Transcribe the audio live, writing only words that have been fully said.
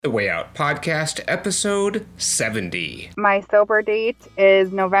The Way Out Podcast, episode 70. My sober date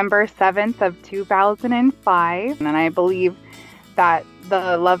is November 7th of 2005, and I believe that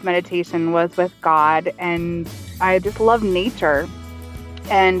the love meditation was with God, and I just love nature,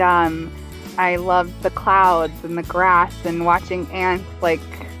 and I loved the clouds and the grass and watching ants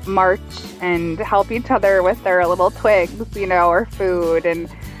march and help each other with their little twigs, or food, and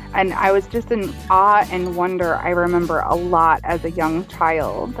I was just in awe and wonder. I remember a lot as a young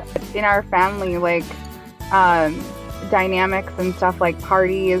child. In our family, dynamics and stuff like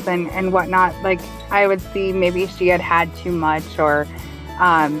parties and whatnot, I would see maybe she had too much, or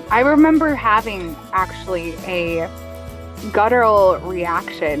I remember having actually a guttural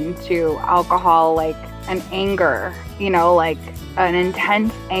reaction to alcohol, an anger, an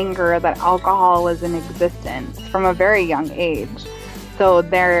intense anger that alcohol is in existence from a very young age. So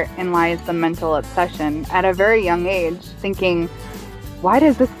therein lies the mental obsession at a very young age, thinking, why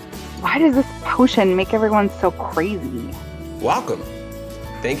does this potion make everyone so crazy? Welcome.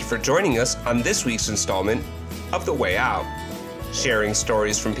 Thank you for joining us on this week's installment of The Way Out, sharing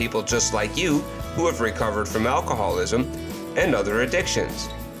stories from people just like you who have recovered from alcoholism and other addictions.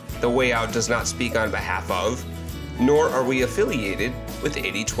 The Way Out does not speak on behalf of, nor are we affiliated with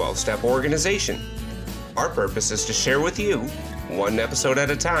any 12-step organization. Our purpose is to share with you, one episode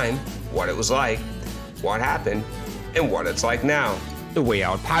at a time, what it was like, what happened, and what it's like now. The Way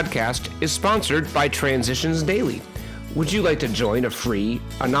Out Podcast is sponsored by Transitions Daily. Would you like to join a free,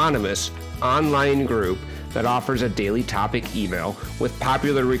 anonymous, online group that offers a daily topic email with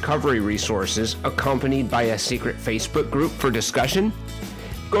popular recovery resources accompanied by a secret Facebook group for discussion?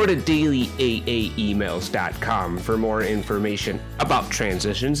 Go to dailyaaemails.com for more information about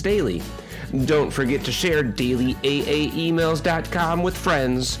Transitions Daily. Don't forget to share dailyaaemails.com with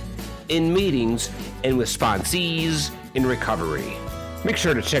friends, in meetings, and with sponsees in recovery. Make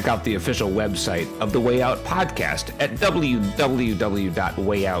sure to check out the official website of The Way Out Podcast at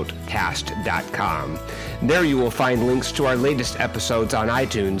www.wayoutcast.com. There you will find links to our latest episodes on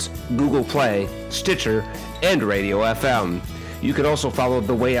iTunes, Google Play, Stitcher, and Radio FM. You can also follow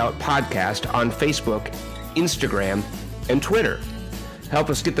The Way Out Podcast on Facebook, Instagram, and Twitter. Help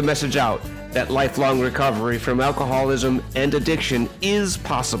us get the message out that lifelong recovery from alcoholism and addiction is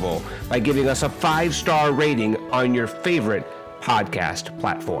possible by giving us a 5-star rating on your favorite podcast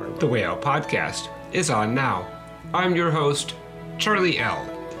platform. The Way Out Podcast is on now. I'm your host, Charlie L.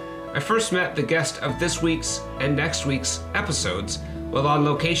 I first met the guest of this week's and next week's episodes while on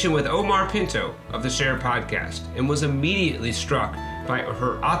location with Omar Pinto of the Share Podcast, and was immediately struck by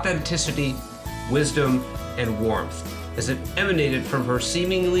her authenticity, wisdom, and warmth as it emanated from her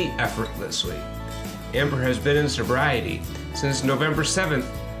seemingly effortlessly. Amber has been in sobriety since November 7th,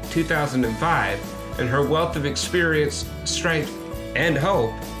 2005, and her wealth of experience, strength, and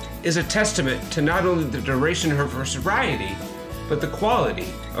hope is a testament to not only the duration of her sobriety, but the quality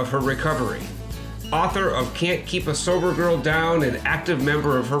of her recovery. Author of Can't Keep a Sober Girl Down and active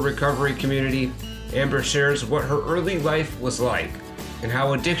member of her recovery community, Amber shares what her early life was like and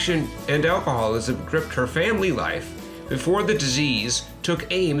how addiction and alcoholism gripped her family life before the disease took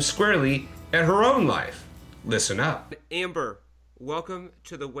aim squarely at her own life. Listen up. Amber, welcome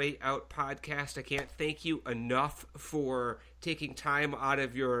to the Way Out Podcast. I can't thank you enough for taking time out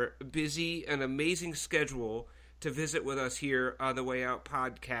of your busy and amazing schedule to visit with us here on the Way Out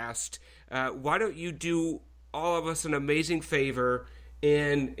Podcast. Why don't you do all of us an amazing favor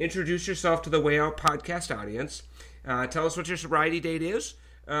and introduce yourself to the Way Out Podcast audience. Tell us what your sobriety date is.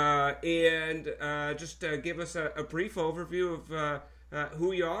 And just give us a brief overview of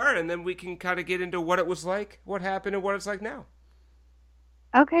who you are, and then we can kind of get into what it was like, what happened, and what it's like now.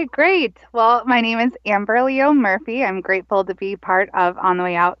 Okay, great. Well, my name is Amber Leo Murphy. I'm grateful to be part of On the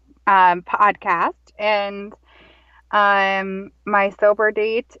Way Out podcast, and my sober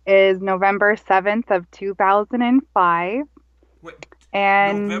date is November 7th of 2005. Wait,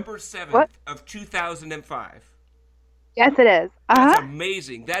 and November 7th of 2005. Yes, it is. That's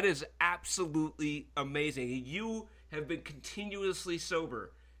amazing. That is absolutely amazing. You have been continuously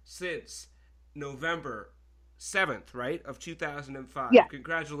sober since November 7th, right, of 2005. Yeah.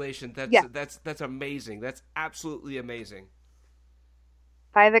 Congratulations. That's amazing. That's absolutely amazing.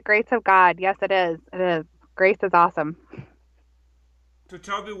 By the grace of God. Yes, it is. It is. Grace is awesome. So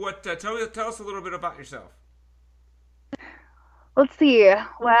tell us a little bit about yourself. Let's see.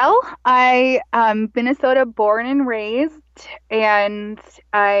 Well, I'm Minnesota born and raised, and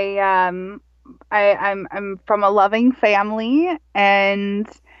I'm from a loving family, and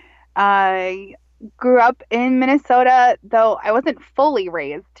I grew up in Minnesota, though I wasn't fully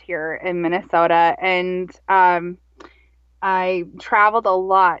raised here in Minnesota, and I traveled a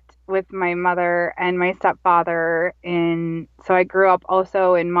lot with my mother and my stepfather so I grew up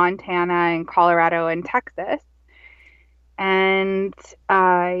also in Montana and Colorado and Texas. And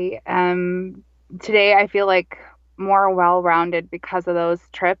today I feel like more well-rounded because of those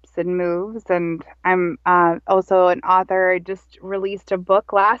trips and moves. And I'm also an author. I just released a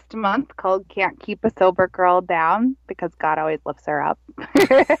book last month called Can't Keep a Sober Girl Down because God always lifts her up.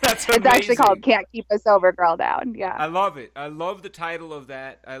 That's It's actually amazing. called Can't Keep a Sober Girl Down. Yeah. I love it. I love the title of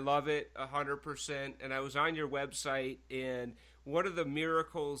that. I love it 100%. And I was on your website, and one of the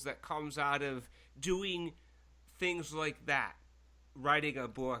miracles that comes out of doing things like that, writing a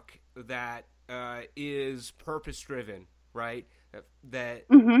book that is purpose driven, right? That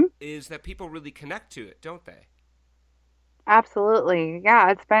hmm is that people really connect to it, don't they? Absolutely.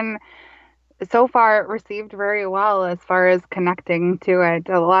 Yeah. It's been so far received very well as far as connecting to it.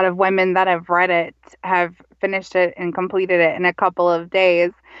 A lot of women that have read it have finished it and completed it in a couple of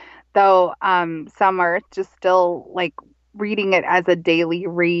days, though some are just still like reading it as a daily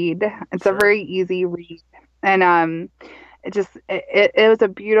read. It's a Sure. very easy read. And it was a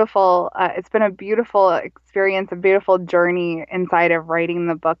beautiful it's been a beautiful experience, a beautiful journey inside of writing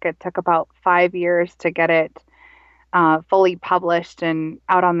the book. It took about 5 years to get it fully published and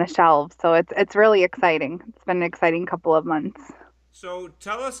out on the shelves. So it's really exciting. It's been an exciting couple of months. So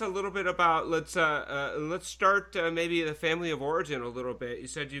tell us a little bit about let's start maybe the family of origin a little bit. You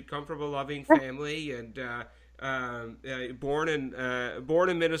said you come from a loving family and born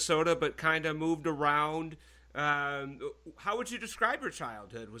in Minnesota, but kind of moved around. How would you describe your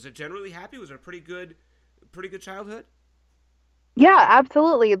childhood? Was it generally happy? Was it a pretty good childhood? Yeah,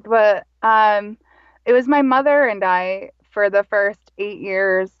 absolutely. But it was my mother and I for the first 8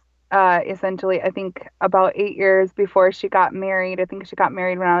 years, essentially. I think about 8 years before she got married. I think she got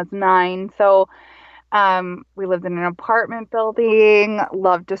married when I was 9. So we lived in an apartment building,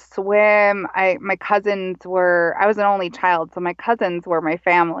 loved to swim. My cousins were, I was an only child, so my cousins were my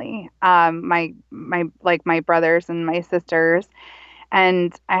family. My brothers and my sisters.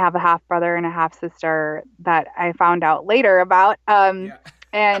 And I have a half brother and a half sister that I found out later about. Yeah.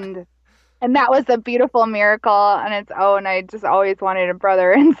 And and that was a beautiful miracle on its own. I just always wanted a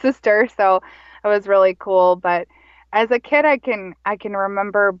brother and sister, so it was really cool. But as a kid, I can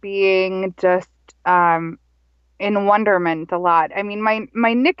remember being just um, in wonderment a lot. I mean,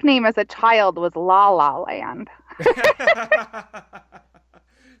 my nickname as a child was La La Land.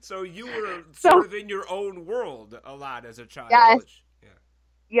 So you were sort So of in your own world a lot as a child, yes, which yeah.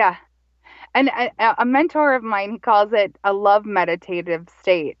 yeah. And a mentor of mine, he calls it a love meditative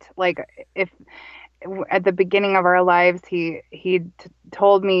state. Like if at the beginning of our lives, he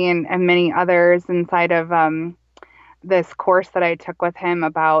told me and many others inside of this course that I took with him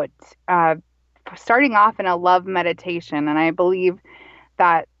about uh, starting off in a love meditation. And I believe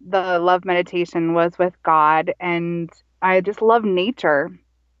that the love meditation was with God. And I just love nature.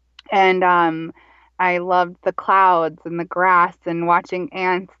 And I loved the clouds and the grass and watching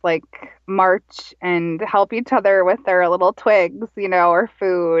ants like march and help each other with their little twigs, or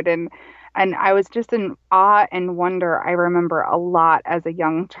food. And I was just in awe and wonder. I remember a lot as a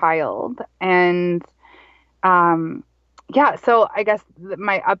young child. And um, yeah, so I guess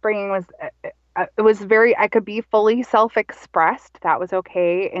my upbringing was it was very, I could be fully self-expressed. That was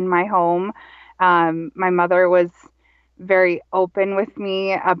okay in my home. My mother was very open with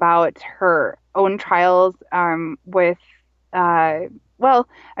me about her own trials with uh, well,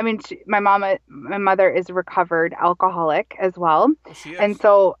 I mean, my mother is a recovered alcoholic as well. Oh, she And is.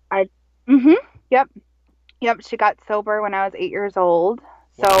 so hmm yep, yep, she got sober when I was 8 years old.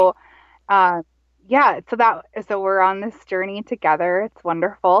 Wow. So uh, yeah, so we're on this journey together. It's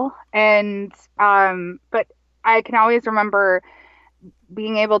wonderful. And but I can always remember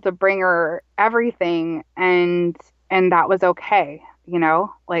being able to bring her everything and that was okay,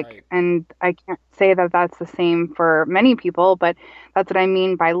 like, Right. and I can't say that that's the same for many people, but that's what I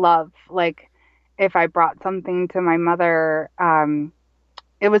mean by love. Like if I brought something to my mother,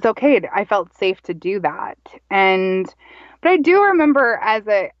 it was okay. I felt safe to do that. And but I do remember as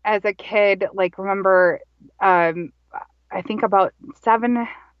a kid, like remember um I think about 7,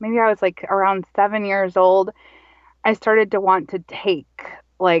 maybe I was like around 7 years old, I started to want to take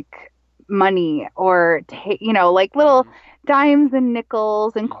like money or take, like little Mm-hmm. dimes and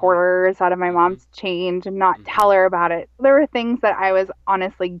nickels and Mm-hmm. quarters out of my Mm-hmm. mom's change and not Mm-hmm. tell her about it. There were things that I was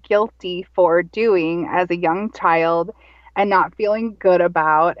honestly guilty for doing as a young child and not feeling good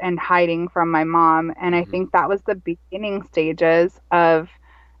about and hiding from my mom. And I Mm-hmm. think that was the beginning stages of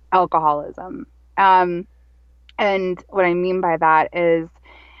alcoholism. Um, and what I mean by that is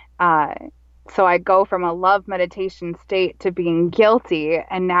uh, So I go from a love meditation state to being guilty.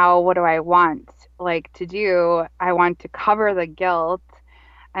 And now what do I want like to do? I want to cover the guilt.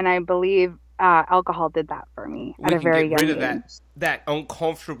 And I believe alcohol did that for me at We a can very get rid young of age. that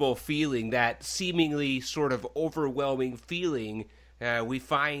uncomfortable feeling, that seemingly sort of overwhelming feeling. We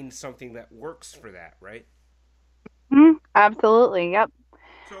find something that works for that, right? Absolutely. Yep.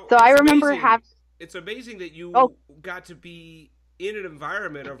 So So I it's remember amazing. having, It's amazing that oh, you got to be in an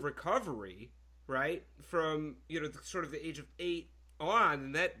environment of recovery, right? From sort of the age of 8 on,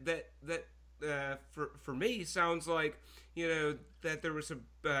 and that for me sounds like that there was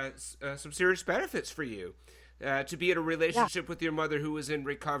some serious benefits for you to be in a yeah. relationship with your mother who was in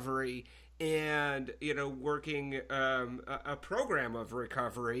recovery, and working a program of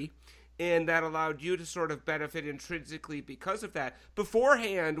recovery, and that allowed you to sort of benefit intrinsically because of that.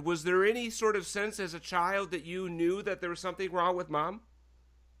 Beforehand, was there any sort of sense as a child that you knew that there was something wrong with mom?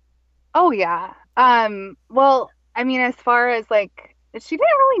 Oh, yeah. Well, I mean, as far as like, she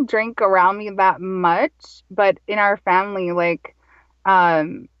didn't really drink around me that much, but in our family, like,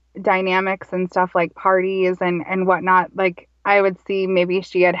 um, dynamics and stuff like parties and whatnot, like, I would see maybe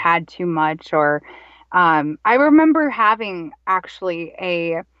she had had too much, or, I remember having actually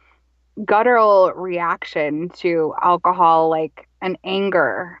a guttural reaction to alcohol, like an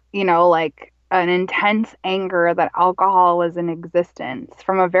anger, like an intense anger that alcohol was in existence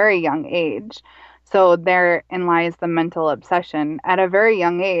from a very young age. So therein lies the mental obsession at a very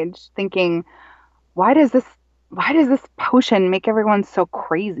young age, thinking, why does this why does this potion make everyone so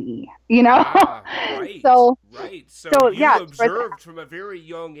crazy? Ah, right, So right. So yeah, you for observed from a very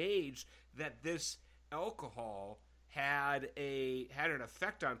young age that this alcohol had an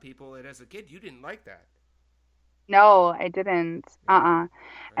effect on people, and as a kid, you didn't like that. no, I didn't. Yeah,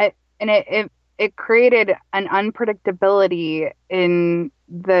 right. And it created an unpredictability in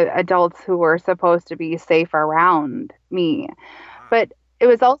the adults who were supposed to be safe around me. Ah, But it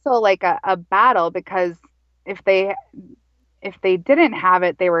was also like a battle, because if they if they didn't have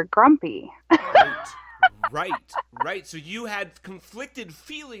it, they were grumpy. right, right. So you had conflicted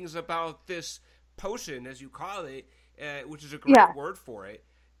feelings about this potion, as you call it, which is a great Yeah, word for it,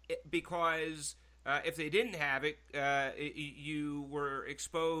 because if they didn't have it, you were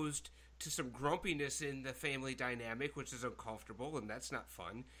exposed to some grumpiness in the family dynamic, which is uncomfortable, and that's not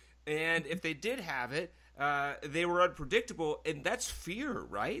fun. And if they did have it, they were unpredictable, and that's fear,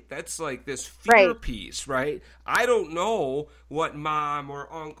 right? That's like this fear right, piece, right? I don't know what mom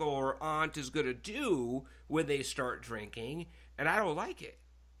or uncle or aunt is going to do when they start drinking, and I don't like it.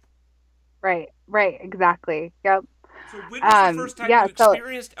 right, exactly. Yep. So, when was the first time Yeah, you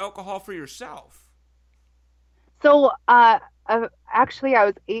experienced alcohol for yourself? so actually I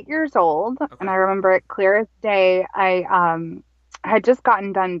was 8 years old, and Okay. I remember it clear as day. I had just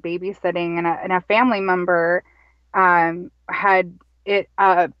gotten done babysitting, and a family member had it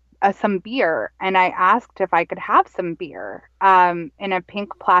some beer, and I asked if I could have some beer in a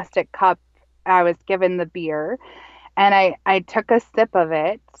pink plastic cup. I was given the beer, and I took a sip of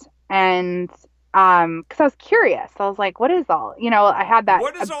it, and because I was curious, I was like, what is all, I had that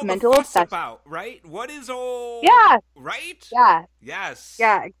What is all the mental fuss obsession. about, right? What is all, Yeah, right? yeah, Yes.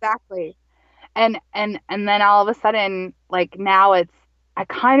 yeah, exactly. And then all of a sudden, like, now it's, I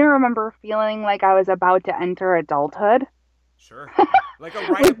kind of remember feeling like I was about to enter adulthood Sure. Like a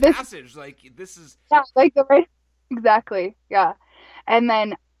rite with of this. passage. Like, this is. Yeah, like the right, exactly, yeah. And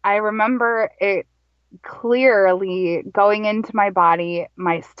then I remember it clearly going into my body.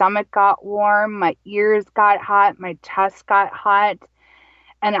 My stomach got warm, my ears got hot, my chest got hot,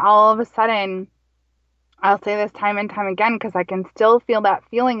 and all of a sudden, I'll say this time and time again because I can still feel that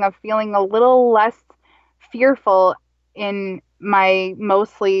feeling of feeling a little less fearful in my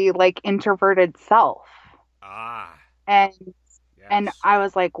mostly like introverted self. Ah, And yes. I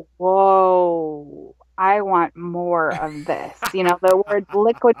was like, whoa, I want more of this. The word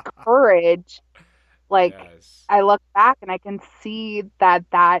liquid courage, like, Yes. I look back and I can see that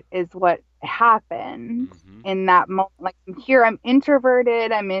that is what happened Mm-hmm. in that moment. Like, here, I'm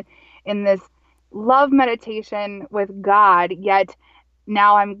introverted, I'm in this love meditation with God, yet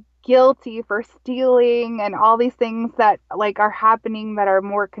now I'm guilty for stealing and all these things that like are happening that are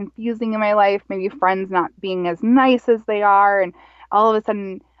more confusing in my life, maybe friends not being as nice as they are, and all of a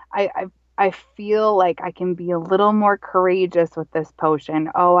sudden I feel like I can be a little more courageous with this potion.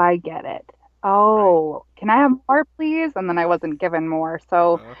 Oh, I get it. Right. Oh, can I have more, please? And then I wasn't given more.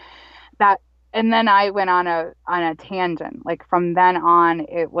 So Uh-huh. that, and then I went on a tangent. Like, from then on,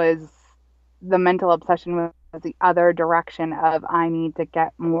 it was the mental obsession was the other direction of I need to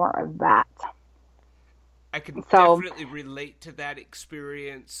get more of that. I can So definitely relate to that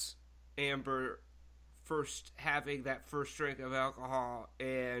experience, Amber, first having that first drink of alcohol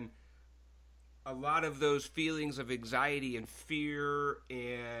and a lot of those feelings of anxiety and fear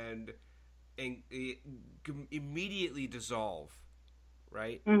and immediately dissolve,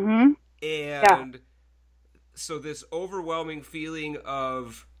 right? Mm-hmm. And so this overwhelming feeling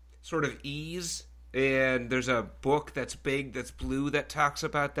of sort of ease, and there's a book that's big, that's blue, that talks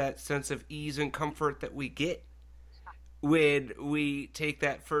about that sense of ease and comfort that we get when we take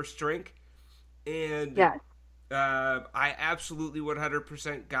that first drink. And I absolutely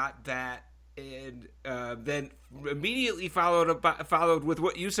 100% got that. And then immediately followed with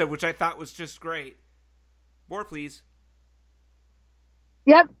what you said, which I thought was just great. More, please.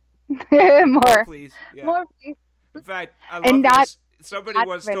 Yep. More, please. Yeah. More, please. In fact, I love this. Somebody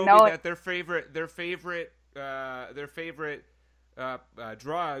once told me that their favorite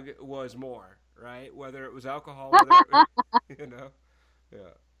drug was more, right? Whether it was alcohol, you know. Yeah.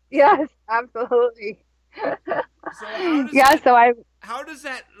 Yes, absolutely. How does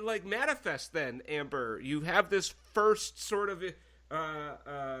that like manifest then, Amber? You have this first sort of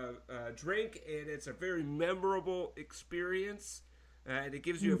drink, and it's a very memorable experience, and it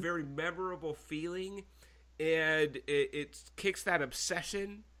gives you a very memorable feeling, and it kicks that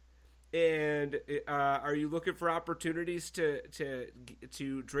obsession. And are you looking for opportunities to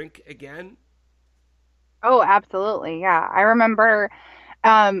drink again? Oh, absolutely. Yeah, I remember.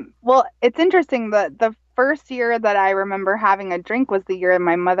 Well, it's interesting that the first year that I remember having a drink was the year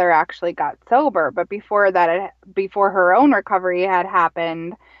my mother actually got sober. But before that, before her own recovery had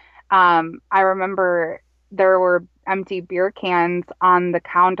happened, I remember there were empty beer cans on the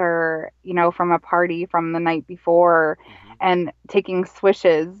counter, from a party from the night before, and taking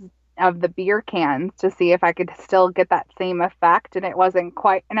swishes of the beer cans to see if I could still get that same effect. And it wasn't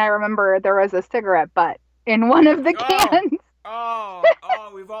quite. And I remember there was a cigarette butt in one of the cans. Oh,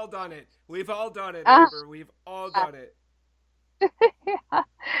 we've all done it. We've all done it, Amber. We've all done it. Yeah.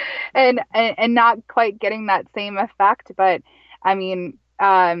 And not quite getting that same effect, but I mean,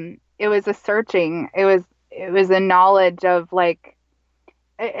 it was a searching. It was a knowledge of like,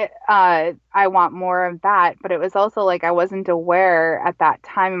 I want more of that, but it was also like I wasn't aware at that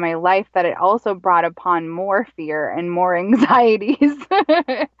time in my life that it also brought upon more fear and more anxieties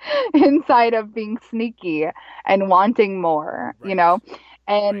inside of being sneaky and wanting more, right.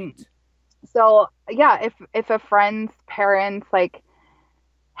 And right. So yeah, if a friend's parents like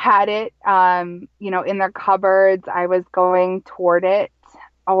had it, in their cupboards, I was going toward it,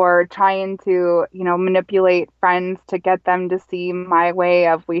 or trying to, manipulate friends to get them to see my way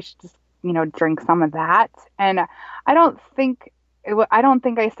of we should just, drink some of that. And I don't think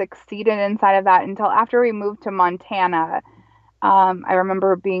I succeeded inside of that until after we moved to Montana. I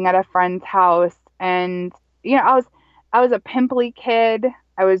remember being at a friend's house, and I was a pimply kid.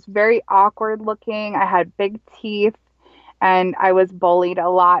 I was very awkward looking. I had big teeth. And I was bullied a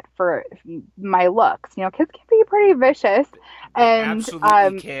lot for my looks. Kids can be pretty vicious. And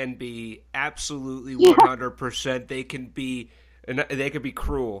absolutely can be. Absolutely 100%. They can be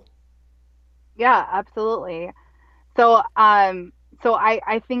cruel. Yeah, absolutely. So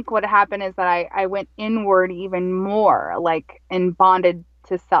I think what happened is that I went inward even more, like, and bonded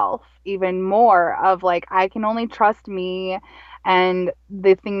to self even more of like, I can only trust me. And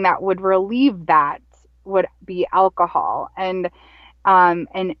the thing that would relieve that would be alcohol. And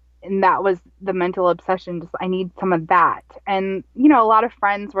that was the mental obsession. Just, I need some of that. And, a lot of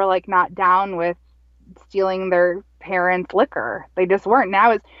friends were like not down with stealing their parents' liquor. They just weren't. And I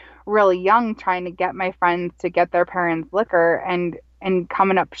was really young trying to get my friends to get their parents' liquor and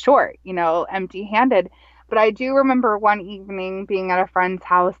coming up short, empty handed. But I do remember one evening being at a friend's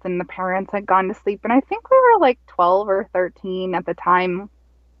house and the parents had gone to sleep. And I think we were like 12 or 13 at the time.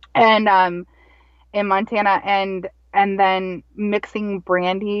 And, in Montana, and then mixing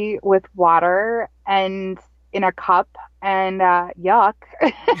brandy with water and in a cup, and yuck.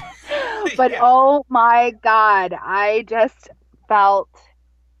 But oh my God, I just felt,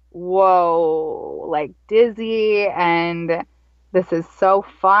 whoa, like dizzy, and this is so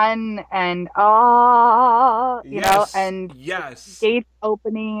fun, and and gates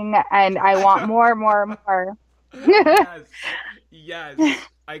opening, and I want more. Yes.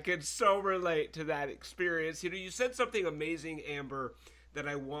 I can so relate to that experience. You said something amazing, Amber, that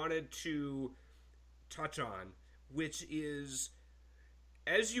I wanted to touch on, which is,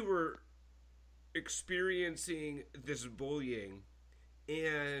 as you were experiencing this bullying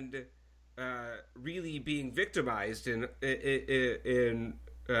and really being victimized in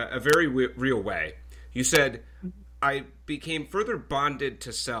a very real way, you said, I became further bonded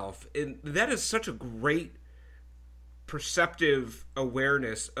to self. And that is such a great perceptive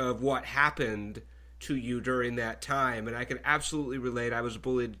awareness of what happened to you during that time. And I can absolutely relate. I was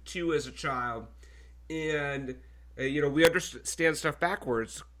bullied too as a child. And, we understand stuff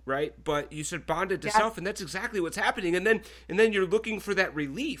backwards, right? But you said bonded to self, and that's exactly what's happening. And then you're looking for that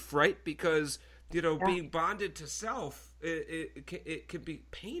relief, right? Because, being bonded to self, it can be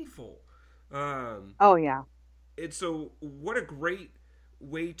painful. Oh, yeah. And so what a great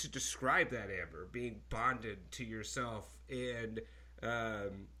way to describe that, Amber, being bonded to yourself. And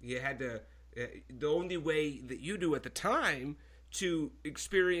you had to, the only way that you knew at the time to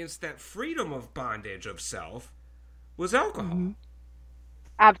experience that freedom of bondage of self was alcohol. Mm-hmm.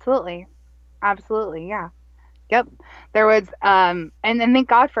 Absolutely. Absolutely. Yeah. Yep. There was, and thank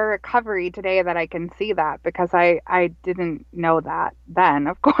God for recovery today that I can see that, because I didn't know that then,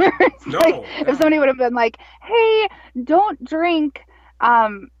 of course. No. If somebody would have been like, hey, don't drink,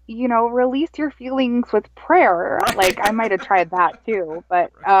 release your feelings with prayer. Right. Like, I might have tried that too,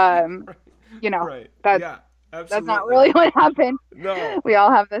 but, right. That's not really what happened. No. We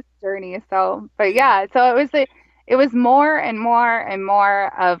all have this journey. So, but yeah, so it was more and more and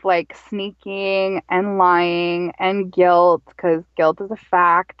more of like sneaking and lying and guilt, because guilt is a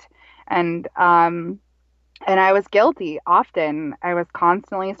fact. And I was guilty often. I was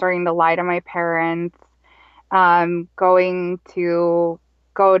constantly starting to lie to my parents, going to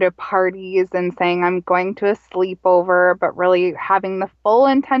go to parties and saying I'm going to a sleepover, but really having the full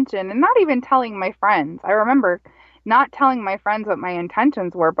intention and not even telling my friends. I remember not telling my friends what my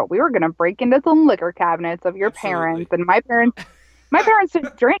intentions were, but we were going to break into some liquor cabinets of your parents. And my parents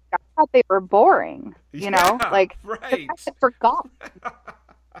didn't drink. I thought they were boring, right. I had forgotten.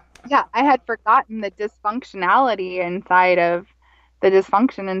 Yeah, I had forgotten the dysfunction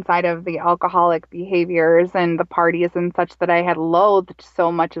inside of the alcoholic behaviors and the parties and such that I had loathed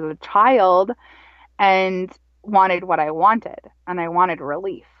so much as a child, and wanted what I wanted, and I wanted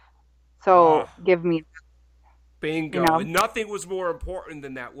relief. So give me bingo. Nothing was more important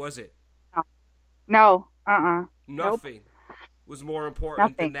than that, was it? No. Nothing was more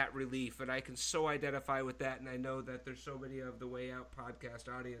important than that relief. And I can so identify with that. And I know that there's so many of the Way Out podcast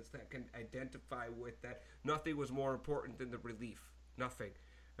audience that can identify with that. Nothing was more important than the relief. Nothing.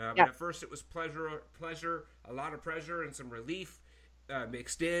 But at first it was pleasure, a lot of pleasure and some relief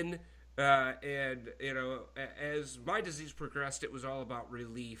mixed in. And, as my disease progressed, it was all about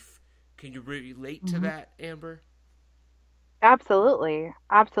relief. Can you relate to that, Amber? Absolutely.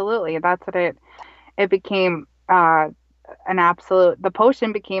 That's what it became, the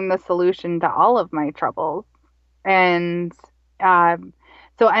potion became the solution to all of my troubles. And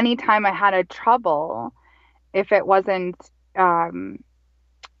so anytime I had a trouble, if it wasn't,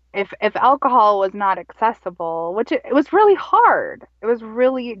 if alcohol was not accessible, which it was really hard. It was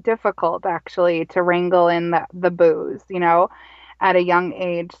really difficult, actually, to wrangle in the booze, at a young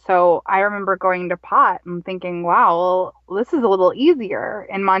age. So I remember going to pot and thinking, wow, well, this is a little easier.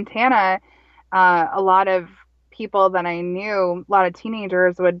 In Montana, a lot of people that I knew, a lot of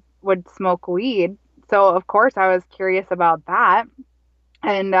teenagers would smoke weed. So of course I was curious about that.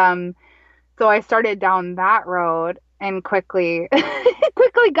 And so I started down that road and quickly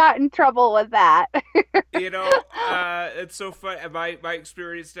got in trouble with that. It's so fun. My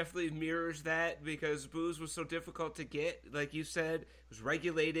experience definitely mirrors that, because booze was so difficult to get. Like you said, it was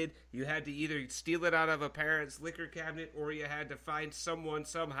regulated. You had to either steal it out of a parent's liquor cabinet, or you had to find someone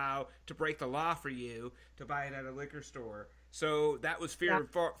somehow to break the law for you to buy it at a liquor store. So that was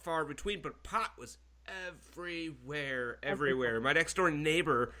far between, but pot was everywhere. My next door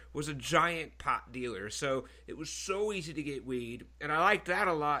neighbor was a giant pot dealer, so it was so easy to get weed, and I liked that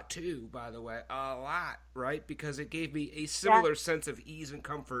a lot too, by the way, a lot, right? Because it gave me a similar sense of ease and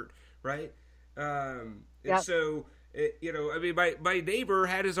comfort, right? And so, my neighbor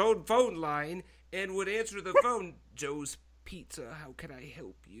had his own phone line and would answer the phone, Joe's Pizza, how can I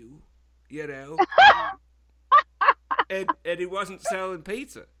help you? And he wasn't selling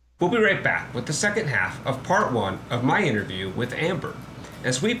pizza. We'll be right back with the second half of part 1 of my interview with Amber,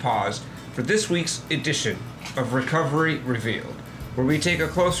 as we pause for this week's edition of Recovery Revealed, where we take a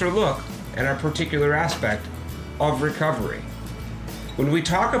closer look at a particular aspect of recovery. When we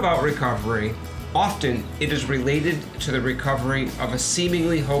talk about recovery, often it is related to the recovery of a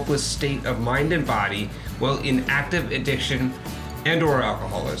seemingly hopeless state of mind and body while in active addiction and or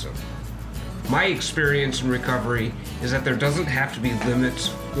alcoholism. My experience in recovery is that there doesn't have to be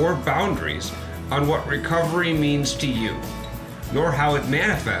limits or boundaries on what recovery means to you, nor how it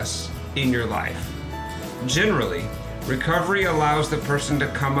manifests in your life. Generally, recovery allows the person to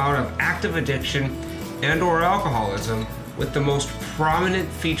come out of active addiction and or alcoholism with the most prominent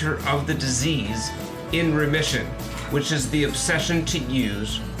feature of the disease in remission. which is the obsession to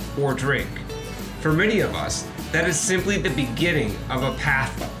use or drink. For many of us, that is simply the beginning of a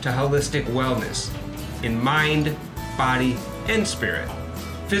path to holistic wellness in mind, body, and spirit.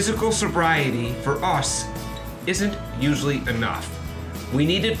 Physical sobriety for us isn't usually enough. We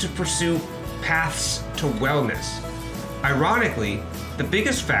needed to pursue paths to wellness. Ironically, the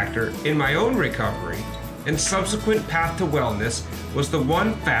biggest factor in my own recovery and subsequent path to wellness was the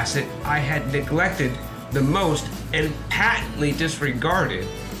one facet I had neglected the most and patently disregarded.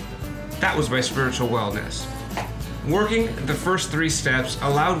 That was my spiritual wellness. Working the first 3 steps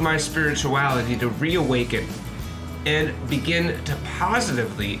allowed my spirituality to reawaken and begin to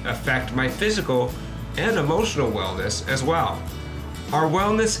positively affect my physical and emotional wellness as well. Our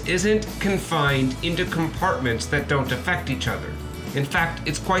wellness isn't confined into compartments that don't affect each other. In fact,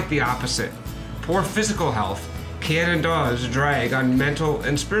 it's quite the opposite. Poor physical health can and does drag on mental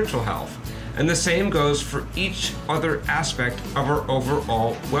and spiritual health, and the same goes for each other aspect of our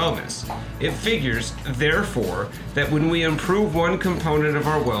overall wellness. It figures, therefore, that when we improve one component of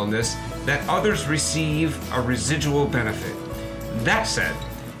our wellness, that others receive a residual benefit. That said,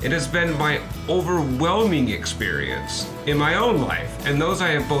 it has been my overwhelming experience in my own life and those I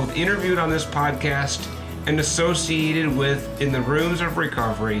have both interviewed on this podcast and associated with in the rooms of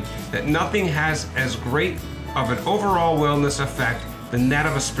recovery that nothing has as great of an overall wellness effect than that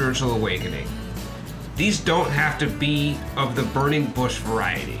of a spiritual awakening. These don't have to be of the burning bush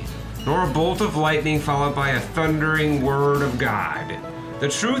variety, nor a bolt of lightning followed by a thundering word of God. The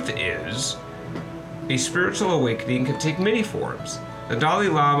truth is, a spiritual awakening can take many forms. The Dalai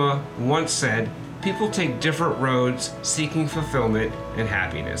Lama once said, people take different roads seeking fulfillment and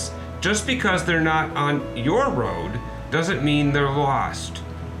happiness. Just because they're not on your road doesn't mean they're lost.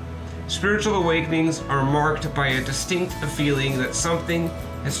 Spiritual awakenings are marked by a distinct feeling that something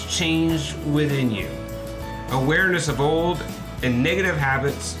has changed within you. Awareness of old and negative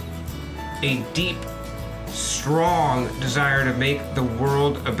habits, a deep, strong desire to make the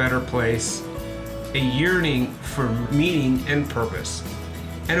world a better place, a yearning for meaning and purpose,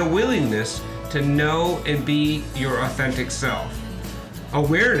 and a willingness to know and be your authentic self.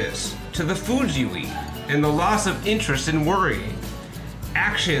 Awareness to the foods you eat and the loss of interest in worrying.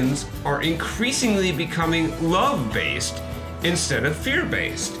 Actions are increasingly becoming love-based instead of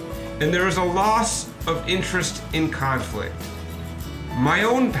fear-based, and there is a loss of interest in conflict. My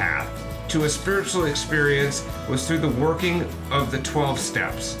own path to a spiritual experience was through the working of the 12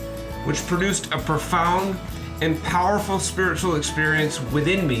 steps, which produced a profound and powerful spiritual experience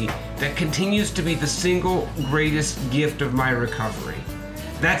within me that continues to be the single greatest gift of my recovery.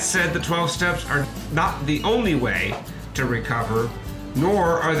 That said, the 12 steps are not the only way to recover,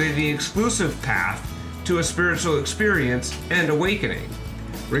 nor are they the exclusive path to a spiritual experience and awakening.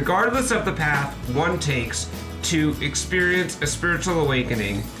 Regardless of the path one takes to experience a spiritual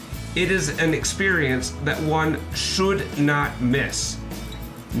awakening, it is an experience that one should not miss.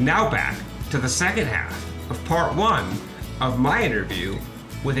 Now back to the second half of part 1 of my interview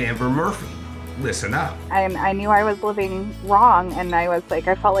with Amber Murphy. Listen up. I knew I was living wrong, and I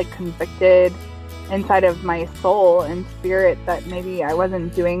felt like convicted inside of my soul and spirit that maybe I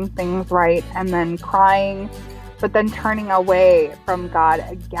wasn't doing things right, and then crying, but then turning away from God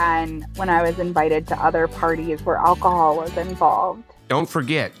again when I was invited to other parties where alcohol was involved. Don't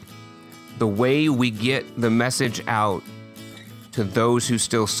forget, the way we get the message out to those who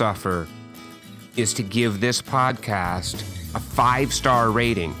still suffer is to give this podcast a 5-star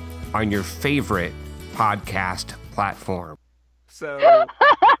rating on your favorite podcast platform. So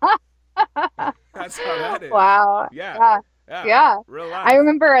that's how that is. Wow. Yeah. Real life. I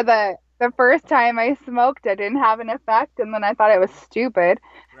remember the first time I smoked, it didn't have an effect, and then I thought it was stupid.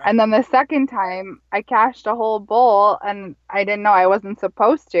 Right. And then the second time I cashed a whole bowl, and I didn't know I wasn't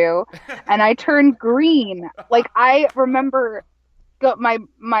supposed to, and I turned green. Like, I remember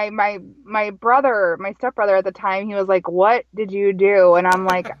my brother, my stepbrother at the time, he was like, "What did you do?" And I'm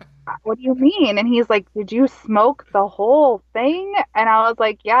like, "What do you mean?" And he's like, "Did you smoke the whole thing?" And I was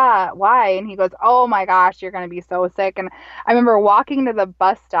like, "Yeah, why?" And he goes, "Oh my gosh, you're going to be so sick." And I remember walking to the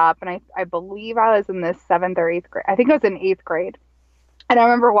bus stop, and I believe I was in the 7th or 8th grade. I think I was in 8th grade. And I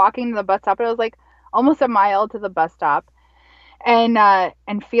remember walking to the bus stop, and it was like almost a mile to the bus stop, and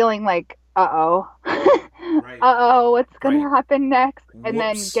feeling like, uh-oh. Right. Uh-oh, what's going to happen next? And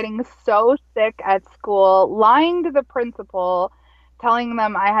then getting so sick at school, lying to the principal, telling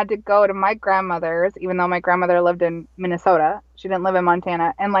them I had to go to my grandmother's, even though my grandmother lived in Minnesota. She didn't live in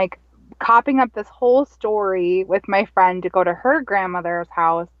Montana. And like copying up this whole story with my friend to go to her grandmother's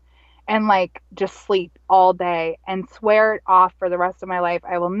house and like just sleep all day and swear it off for the rest of my life.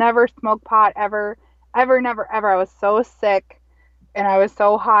 I will never smoke pot ever Ever, never, ever. I was so sick and I was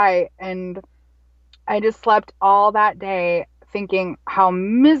so high, and I just slept all that day thinking how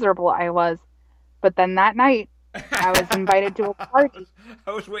miserable I was. But then that night, I was invited to a party.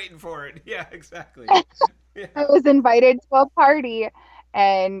 I was waiting for it. Yeah, exactly. Yeah. I was invited to a party,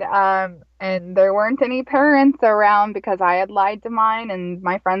 and there weren't any parents around because I had lied to mine and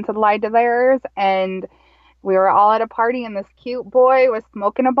my friends had lied to theirs, and we were all at a party and this cute boy was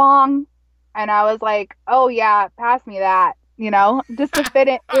smoking a bong, and I was like, "Oh yeah, pass me that." Just to fit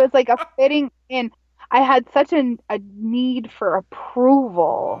in. It was like a fitting in. I had such a need for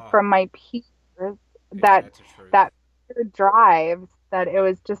approval Oh, from my peers, yeah, that that's a truth. that pure drive, that it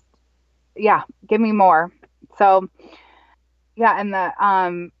was just, yeah, give me more. So yeah, and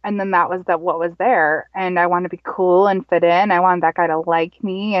then that was what was there, and I wanted to be cool and fit in. I wanted that guy to like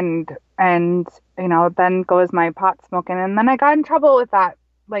me, and then goes my pot smoking, and then I got in trouble with that,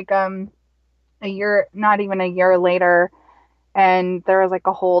 like a year, not even a year later, and there was like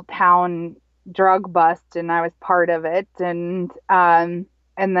a whole town drug bust, and I was part of it, and then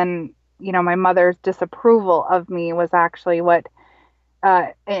my mother's disapproval of me was actually what,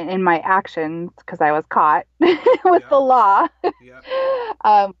 in my actions, because I was caught with Yeah, the law,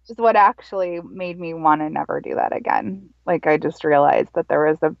 yeah. is what actually made me want to never do that again. Like, I just realized that there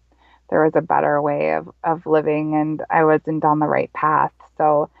was a better way of living, and I wasn't on the right path.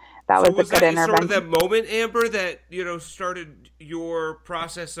 So that So was a was good that sort of that intervention. moment, Amber, that started your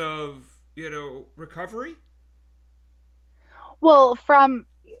process of recovery? Well,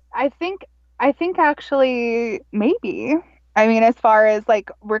 I think, actually, maybe. I mean, as far as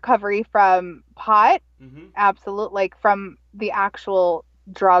like recovery from pot, Mm-hmm. absolute, like from the actual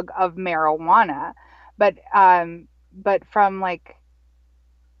drug of marijuana, but from like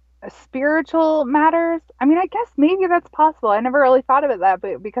spiritual matters, I mean, I guess maybe that's possible. I never really thought of it that,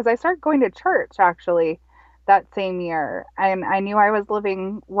 but because I started going to church actually that same year, and I knew I was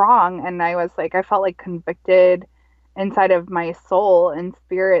living wrong, and I felt like convicted inside of my soul and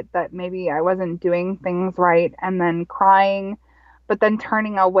spirit that maybe I wasn't doing things right, and then crying, but then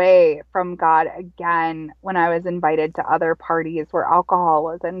turning away from God again when I was invited to other parties where alcohol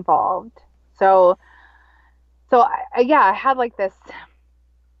was involved. So yeah,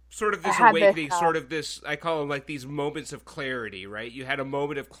 Sort of I this had this awakening, sort of this, I call them like these moments of clarity, right? You had a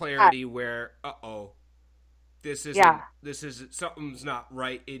moment of yeah, clarity where, uh-oh, yeah, this isn't, something's not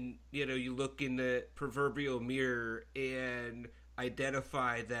right. And, you look in the proverbial mirror and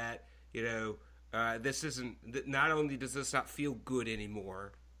identify that, this isn't, not only does this not feel good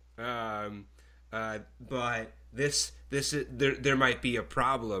anymore, um, but there might be a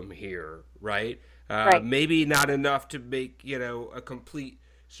problem here, right? right. Maybe not enough to make, a complete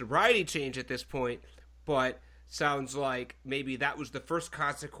sobriety change at this point, but sounds like maybe that was the first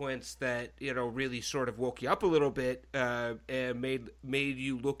consequence that really sort of woke you up a little bit, and made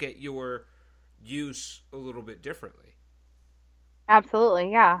you look at your use a little bit differently.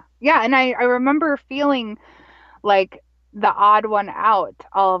 Absolutely. Yeah. Yeah. And I remember feeling like the odd one out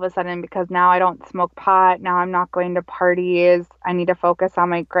all of a sudden, because now I don't smoke pot. Now I'm not going to parties. I need to focus on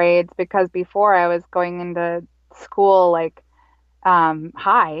my grades, because before I was going into school like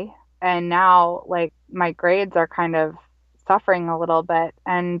high, and now like my grades are kind of suffering a little bit.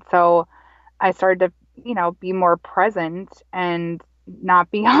 And so I started to, be more present and not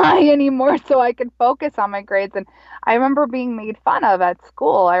be high anymore, so I could focus on my grades. And I remember being made fun of at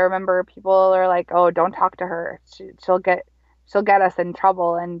school. I remember people are like, "Oh, don't talk to her. She'll get us in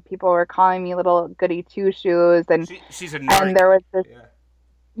trouble." And people were calling me little goody two shoes, She's a and narc. there was this, Yeah.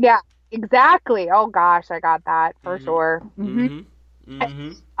 yeah, exactly. Oh gosh, I got that for Mm-hmm. sure. Mm-hmm.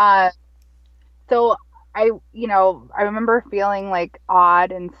 Mm-hmm. Uh, so I remember feeling like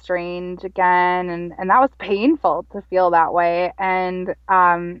odd and strange again, and that was painful to feel that way, and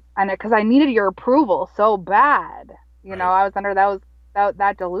because I needed your approval so bad. Right. I was under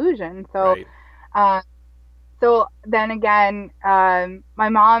that delusion. So Right. uh, so then again, my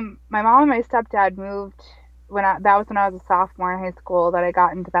mom and my stepdad moved that was when I was a sophomore in high school, that I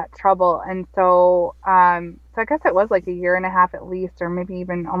got into that trouble. And so I guess it was like a year and a half at least, or maybe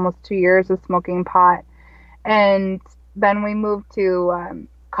even almost 2 years of smoking pot. And then we moved to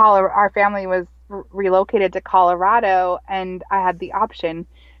Colorado. Our family was relocated to Colorado, and I had the option.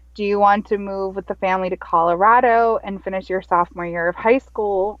 Do you want to move with the family to Colorado and finish your sophomore year of high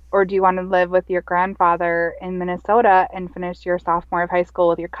school, or do you want to live with your grandfather in Minnesota and finish your sophomore of high school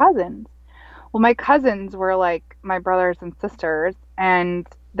with your cousins? Well, my cousins were like my brothers and sisters, and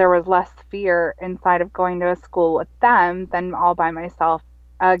there was less fear inside of going to a school with them than all by myself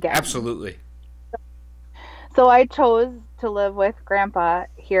again. Absolutely. So I chose to live with Grandpa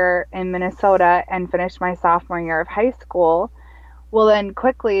here in Minnesota and finish my sophomore year of high school. Well, then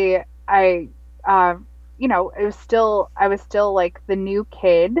quickly uh, I was still like the new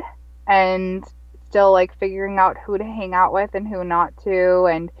kid and still like figuring out who to hang out with and who not to.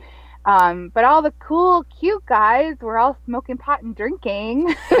 And, but all the cool, cute guys were all smoking pot and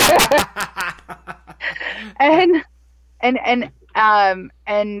drinking. and,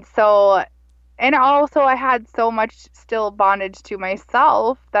 and so, and also I had so much still bondage to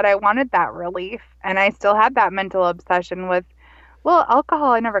myself that I wanted that relief. And I still had that mental obsession with, well,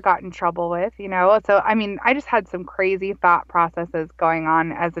 alcohol I never got in trouble with, you know? So, I mean, I just had some crazy thought processes going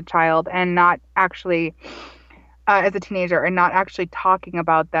on as a child and not actually, as a teenager, and not actually talking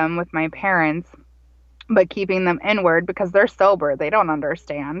about them with my parents, but keeping them inward because they're sober. They don't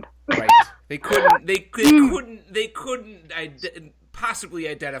understand. Right. They couldn't possibly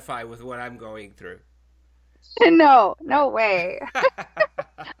identify with what I'm going through. No way.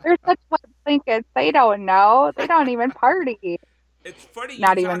 They're such wet blankets. They don't know. They don't even party. It's funny you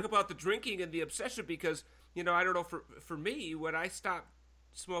talk about the drinking and the obsession because, you know, I don't know, for me, when I stopped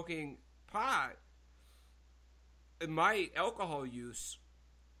smoking pot, my alcohol use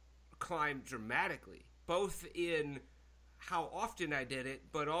climbed dramatically, both in how often I did it,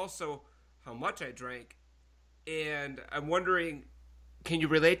 but also how much I drank. And I'm wondering, can you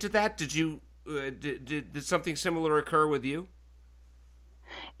relate to that? Did you did something similar occur with you?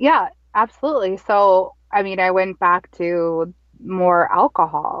 Yeah, absolutely. So, I mean, I went back to more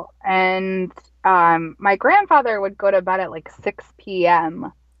alcohol. And my grandfather would go to bed at like 6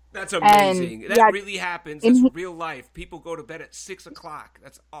 p.m. That's amazing. And that really happens. That's real life. People go to bed at 6 o'clock.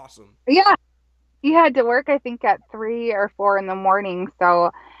 That's awesome. Yeah. He had to work, I think, at 3 or 4 in the morning.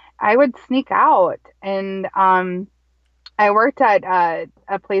 So I would sneak out. And I worked at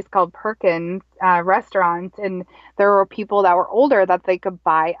a place called Perkins Restaurant. And there were people that were older that they could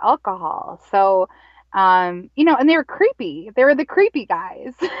buy alcohol. So you know, and they were creepy. They were the creepy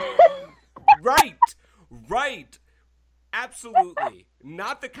guys. Right. Absolutely.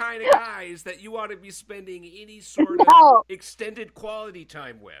 Not the kind of guys that you want to be spending any sort of extended quality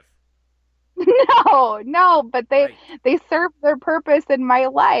time with. No, but they served their purpose in my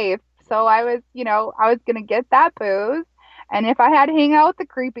life. So I was going to get that booze. And if I had to hang out with the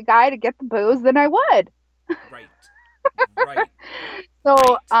creepy guy to get the booze, then I would. Right. So,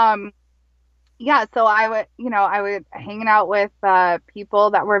 yeah, so I would hanging out with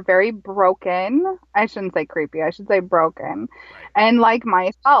people that were very broken. I shouldn't say creepy. I should say broken, and like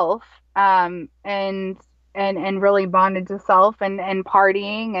myself, and really bonded to self and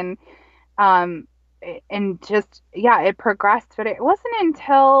partying and just it progressed. But it wasn't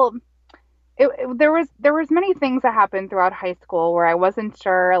until there was many things that happened throughout high school where I wasn't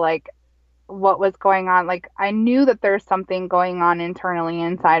sure like what was going on. Like I knew that there's something going on internally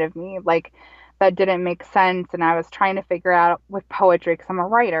inside of me, like that didn't make sense, and I was trying to figure out with poetry because I'm a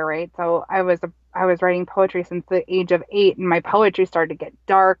writer, right? So I was writing poetry since the age of 8, and my poetry started to get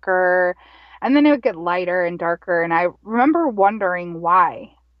darker, and then it would get lighter and darker, and I remember wondering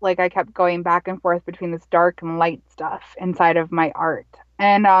why. Like I kept going back and forth between this dark and light stuff inside of my art,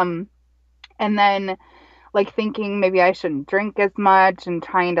 and then like thinking maybe I shouldn't drink as much, and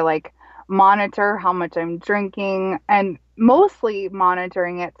trying to like monitor how much I'm drinking, and mostly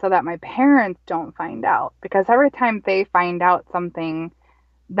monitoring it so that my parents don't find out, because every time they find out something,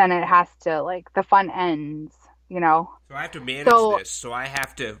 then it has to, like, the fun ends, you know? So I have to manage this. So I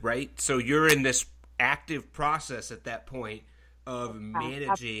have to, right? So you're in this active process at that point of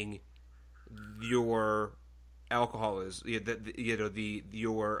managing your alcoholism,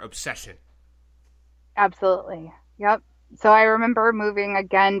 your obsession. Absolutely. Yep. So I remember moving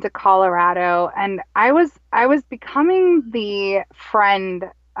again to Colorado, and I was becoming the friend,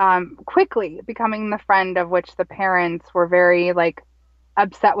 quickly becoming the friend of which the parents were very like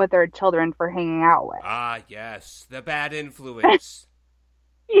upset with their children for hanging out with. Ah, yes, the bad influence.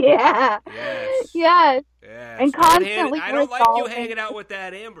 Yeah. Yes. And constantly. I don't like you hanging out with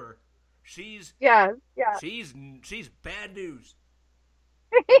that Amber. She's She's bad news.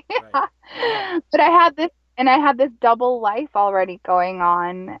 Right. But I had this double life already going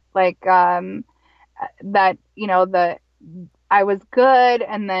on, like that, you know, I was good,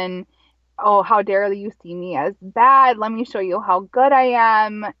 and then, oh, how dare you see me as bad? Let me show you how good I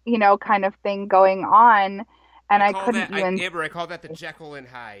am, you know, kind of thing going on. And I couldn't Amber, I call that the Jekyll and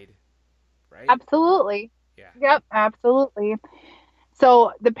Hyde, right? Absolutely. Yeah. Yep, absolutely.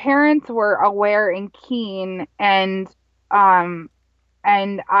 So the parents were aware and keen, and I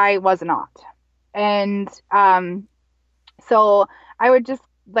was not. And so I would just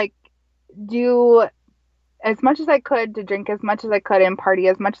like do as much as I could to drink as much as I could and party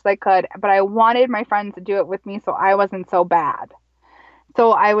as much as I could, but I wanted my friends to do it with me so I wasn't so bad.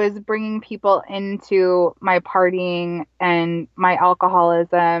 So I was bringing people into my partying and my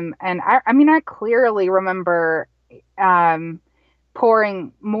alcoholism. And I mean, I clearly remember um,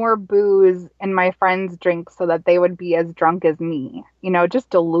 pouring more booze in my friends' drinks so that they would be as drunk as me, just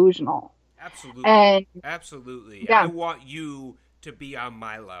delusional. Absolutely. And Absolutely. I yeah, want you to be on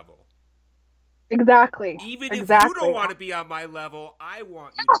my level. exactly. Even if you don't Exactly. want to be on my level, I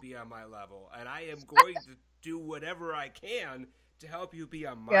want you to be on my level. And I am going to do whatever I can to help you be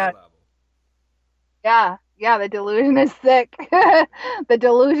on my Yeah. level. Yeah. Yeah. The delusion is sick. The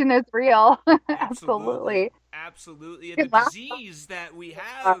delusion is real. Absolutely. Absolutely. Absolutely. And You the can laugh disease that we about-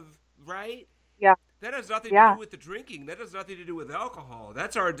 have, right? Yeah. That has nothing to do Yeah. with the drinking. That has nothing to do with alcohol.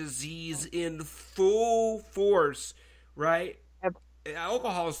 That's our disease in full force, right? Yep.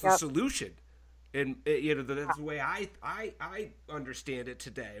 Alcohol is the Yep. solution. And that's the way I understand it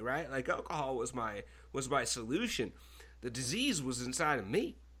today, right? Like alcohol was my solution. The disease was inside of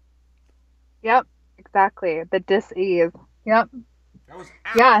me. Yep. Exactly. The dis-ease. Yep. That was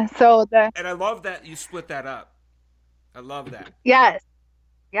Yeah. So and I love that you split that up. I love that. yes.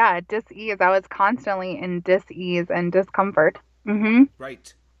 Yeah. Dis-ease. I was constantly in dis-ease and discomfort. Mm-hmm.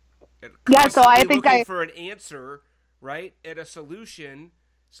 Right. And Yeah. So I constantly think looking for an answer, right? And a solution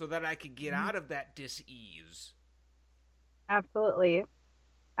so that I could get out of that dis-ease. absolutely.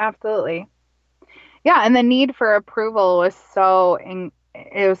 Absolutely. Yeah, and the need for approval was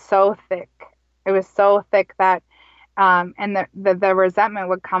it was so thick. It was so thick that and the resentment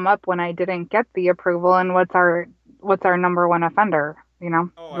would come up when I didn't get the approval, and what's our number one offender,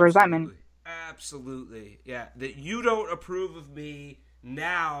 Oh, resentment. absolutely. Absolutely. Yeah. That you don't approve of me.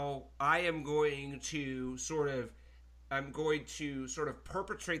 Now I'm going to sort of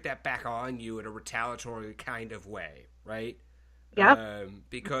perpetrate that back on you in a retaliatory kind of way, right? Yep.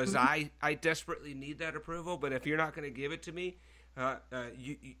 Because I desperately need that approval, but if you're not going to give it to me,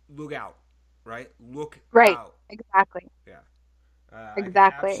 you look out, right? Look Right. out. Exactly. Yeah. I can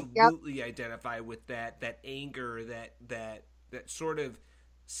Exactly. Yep. absolutely identify with that anger, that sort of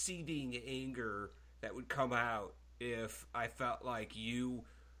seething anger that would come out if I felt like you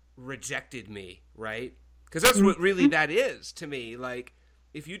rejected me, right? Because that's what really that is to me. Like,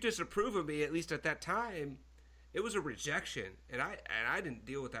 if you disapprove of me, at least at that time, it was a rejection, and I didn't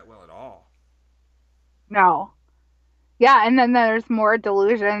deal with that well at all. No. Yeah, and then there's more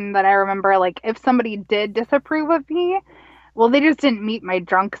delusion that I remember, like if somebody did disapprove of me, well, they just didn't meet my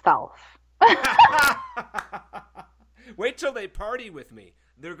drunk self. Wait till they party with me.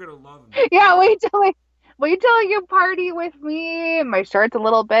 They're gonna love me. Yeah, wait till you party with me. My shirt's a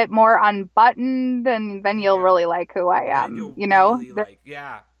little bit more unbuttoned, and then you'll Yeah. really like who I Then am. you'll really like,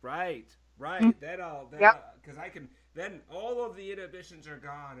 yeah, right, Mm, right. yep, Because I can, then all of the inhibitions are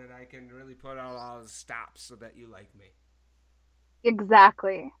gone, and I can really put out all the stops so that you like me.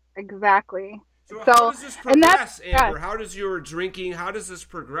 exactly, exactly. So how So, does this and that's progress, yeah. Amber? How does your drinking? How does this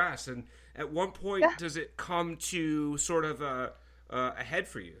progress? And at one point, Yeah. does it come to sort of a head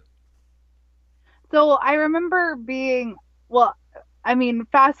for you? So I remember being well. I mean,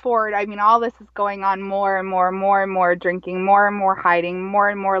 fast forward. I mean, all this is going on more and more, more and more drinking, more and more hiding, more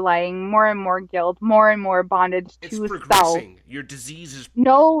and more lying, more and more guilt, more and more bondage It's to self. progressing. Your disease is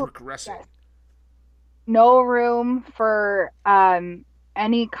No, progressing. yes, no room for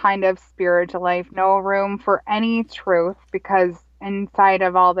any kind of spiritual life, no room for any truth, because inside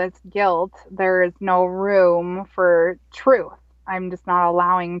of all this guilt, there is no room for truth. I'm just not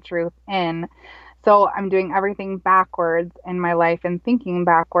allowing truth in. So I'm doing everything backwards in my life and thinking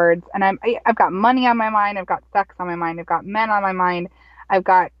backwards. And I've got money on my mind. I've got sex on my mind. I've got men on my mind. I've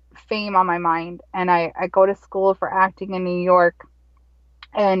got fame on my mind. And I go to school for acting in New York.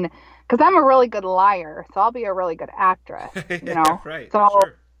 And because I'm a really good liar, so I'll be a really good actress, you Yeah, know? right. So,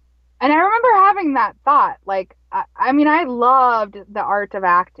 Sure. and I remember having that thought. Like, I mean, I loved the art of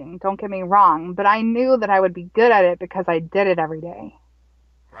acting, don't get me wrong, but I knew that I would be good at it because I did it every day.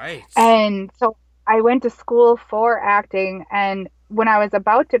 Right. And so I went to school for acting. And when I was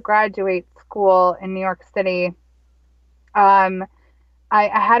about to graduate school in New York City, um, I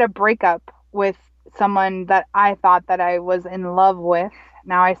had a breakup with someone that I thought that I was in love with.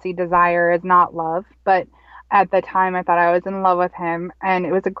 Now I see desire as not love, but at the time I thought I was in love with him, and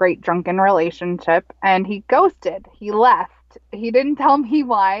it was a great drunken relationship, and he ghosted. He left. He didn't tell me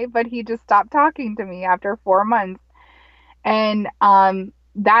why, but he just stopped talking to me after 4 months. And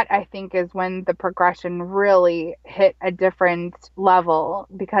that I think is when the progression really hit a different level,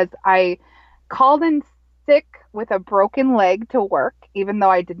 because I called in sick with a broken leg to work, even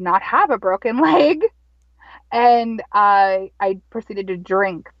though I did not have a broken leg. And I proceeded to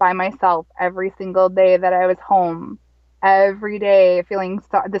drink by myself every single day that I was home, every day, feeling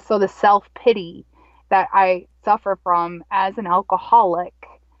so the self pity that I suffer from as an alcoholic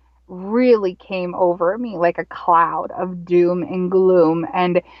really came over me like a cloud of doom and gloom.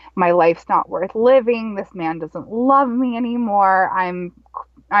 And my life's not worth living. This man doesn't love me anymore.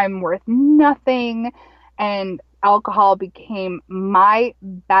 I'm worth nothing. And alcohol became my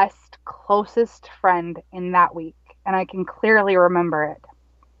best, closest friend in that week. And I can clearly remember it.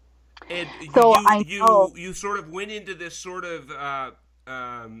 And So I know, you sort of went into this sort of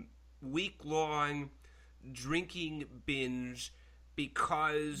week long drinking binge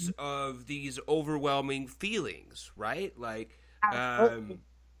because of these overwhelming feelings, right? Like absolutely,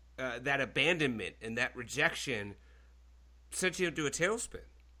 that abandonment and that rejection sent you into a tailspin.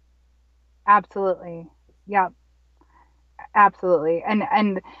 absolutely. Yep, absolutely. And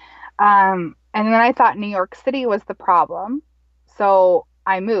then I thought New York City was the problem. So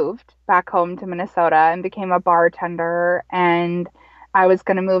I moved back home to Minnesota and became a bartender. And I was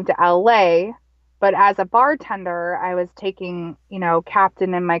going to move to LA. But as a bartender, I was taking,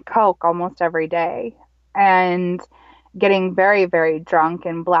 Captain in my Coke almost every day and getting very, very drunk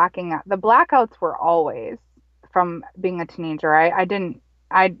and blacking out. The blackouts were always from being a teenager. I didn't,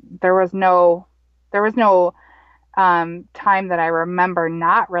 I, there was no time that I remember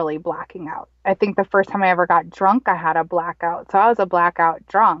not really blacking out. I think the first time I ever got drunk, I had a blackout. So I was a blackout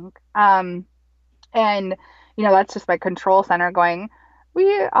drunk. And, that's just my control center going, we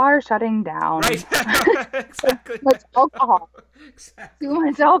are shutting down. Right. Exactly. Too much alcohol. Exactly. Too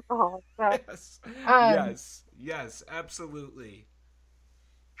much alcohol. So, Yes. um, Yes. Yes. Absolutely.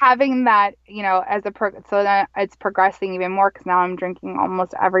 having that, so that it's progressing even more because now I'm drinking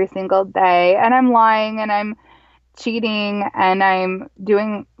almost every single day and I'm lying and I'm cheating and I'm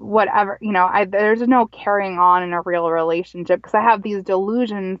doing whatever, there's no carrying on in a real relationship because I have these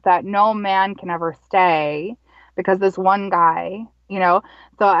delusions that no man can ever stay because this one guy, so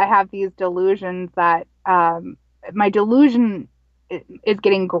I have these delusions that my delusion is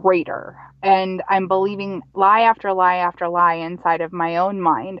getting greater and I'm believing lie after lie after lie inside of my own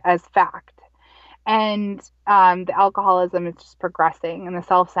mind as fact. And the alcoholism is just progressing and the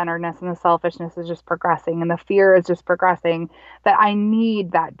self-centeredness and the selfishness is just progressing and the fear is just progressing that I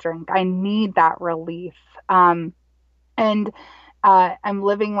need that drink, I need that relief. And I'm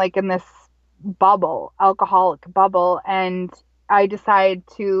living like in this bubble, alcoholic bubble, and I decide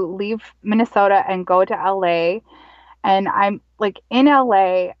to leave Minnesota and go to LA. And I'm like in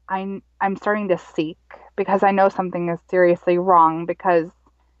LA, I'm starting to seek because I know something is seriously wrong because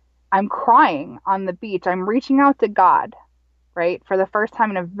I'm crying on the beach. I'm reaching out to God, right? For the first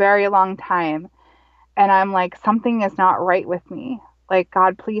time in a very long time. And I'm like, something is not right with me. Like,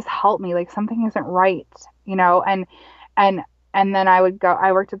 God, please help me. Like something isn't right, and and then I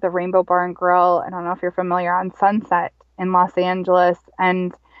worked at the Rainbow Bar and Grill. I don't know if you're familiar on Sunset in Los Angeles.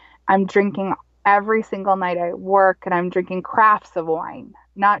 And I'm drinking every single night I work and I'm drinking crafts of wine,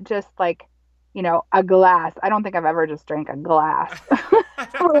 not just like, a glass. I don't think I've ever just drank a glass.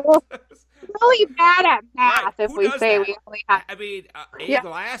 Really bad at Right. math if Who we does say that? we only have. I mean, a Yeah.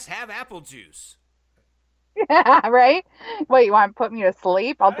 glass have apple juice. Yeah, right? Wait, you want to put me to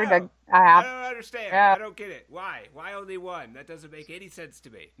sleep? I'll I drink know. a I half. don't understand. Yeah. I don't get it. Why? Why only one? That doesn't make any sense to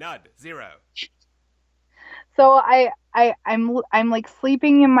me. None. Zero. So I'm like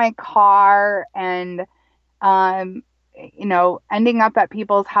sleeping in my car and um ending up at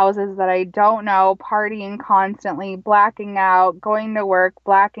people's houses that I don't know, partying constantly, blacking out, going to work,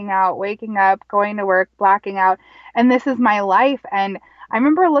 blacking out, waking up, going to work, blacking out. And this is my life. And I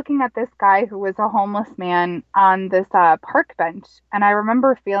remember looking at this guy who was a homeless man on this park bench. And I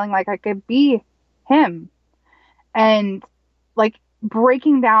remember feeling like I could be him and like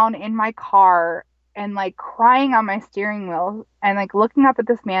breaking down in my car and like crying on my steering wheel and like looking up at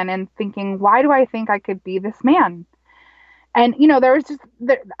this man and thinking, why do I think I could be this man? And there was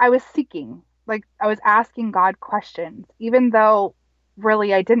I was seeking, like I was asking God questions, even though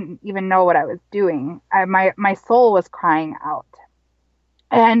really I didn't even know what I was doing. My soul was crying out.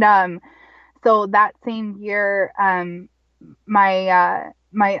 And so that same year,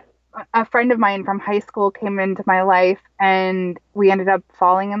 my a friend of mine from high school came into my life, and we ended up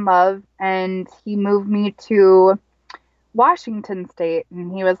falling in love. And he moved me to Washington State,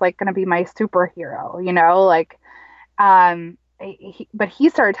 and he was like going to be my superhero, like but he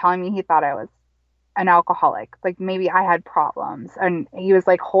started telling me he thought I was an alcoholic, like maybe I had problems. And he was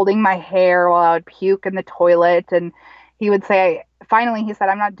like holding my hair while I would puke in the toilet. And he would say, finally, he said,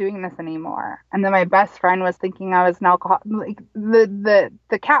 I'm not doing this anymore. And then my best friend was thinking I was an alcoholic. Like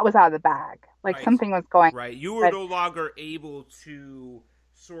the cat was out of the bag. Like Right. something was going. Right. You were but- no longer able to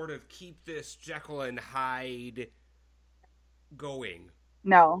sort of keep this Jekyll and Hyde going.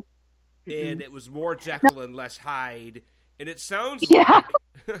 No. And it was more Jekyll and less Hyde. And it sounds Yeah.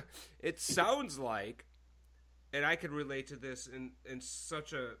 like it sounds like, and I can relate to this in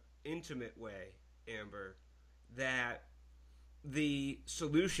such a intimate way, Amber, that the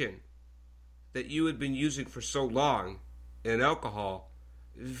solution that you had been using for so long in alcohol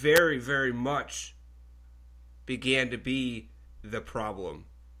very, very much began to be the problem,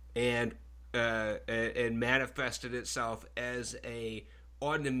 and manifested itself as a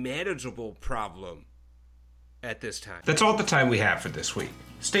unmanageable problem at this time. That's all the time we have for this week.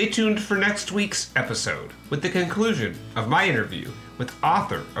 Stay tuned for next week's episode with the conclusion of my interview with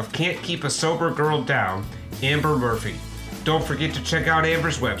author of Can't Keep a Sober Girl Down, Amber Murphy. Don't forget to check out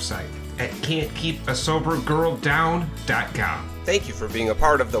Amber's website at can'tkeepasobergirldown.com. Thank you for being a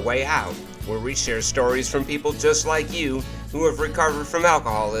part of The Way Out, where we share stories from people just like you who have recovered from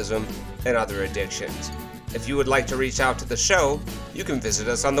alcoholism and other addictions. If you would like to reach out to the show, you can visit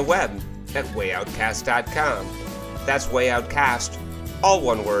us on the web at wayoutcast.com. That's wayoutcast, all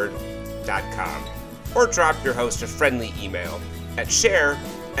one word, .com. Or drop your host a friendly email at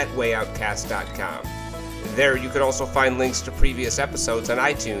share@wayoutcast.com. There you can also find links to previous episodes on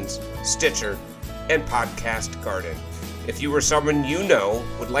iTunes, Stitcher, and Podcast Garden. If you or someone you know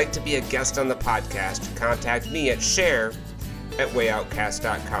would like to be a guest on the podcast, contact me at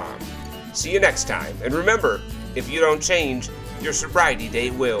share@wayoutcast.com. See you next time, and remember, if you don't change, your sobriety day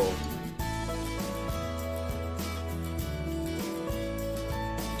will.